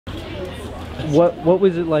What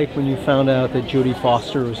was it like when you found out that Jodie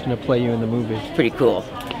Foster was going to play you in the movie? Pretty cool.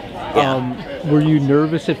 Yeah. Were you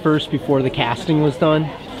nervous at first before the casting was done?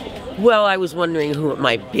 Well, I was wondering who it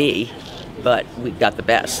might be, but we got the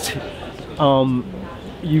best.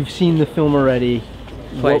 You've seen the film already.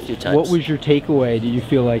 Quite a few times. What was your takeaway? Do you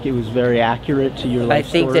feel like it was very accurate to your life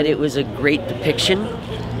story? I think that it was a great depiction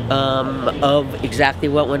of exactly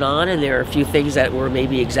what went on, and there are a few things that were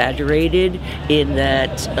maybe exaggerated in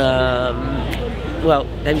that. Well,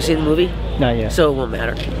 have you seen the movie? Not yet. So it won't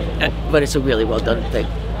matter. But it's a really well done thing.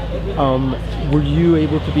 Were you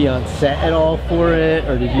able to be on set at all for it,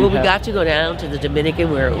 or did you? Well, we got to go down to the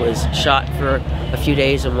Dominican where it was shot for a few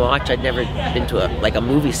days and watch. I'd never been to a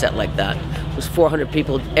movie set like that. It was 400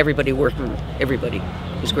 people, everybody working, everybody.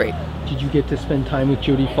 It was great. Did you get to spend time with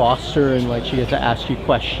Jodie Foster and like she got to ask you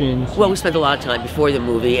questions? Well, we spent a lot of time before the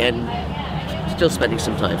movie and still spending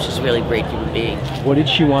some time. She's a really great human being. What did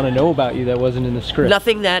she want to know about you that wasn't in the script?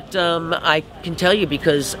 Nothing that I can tell you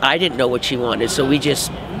because I didn't know what she wanted, so we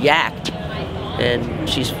just yacked. And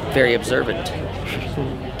she's very observant.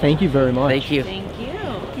 Thank you very much. Thank you. Thank you.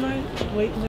 Wait.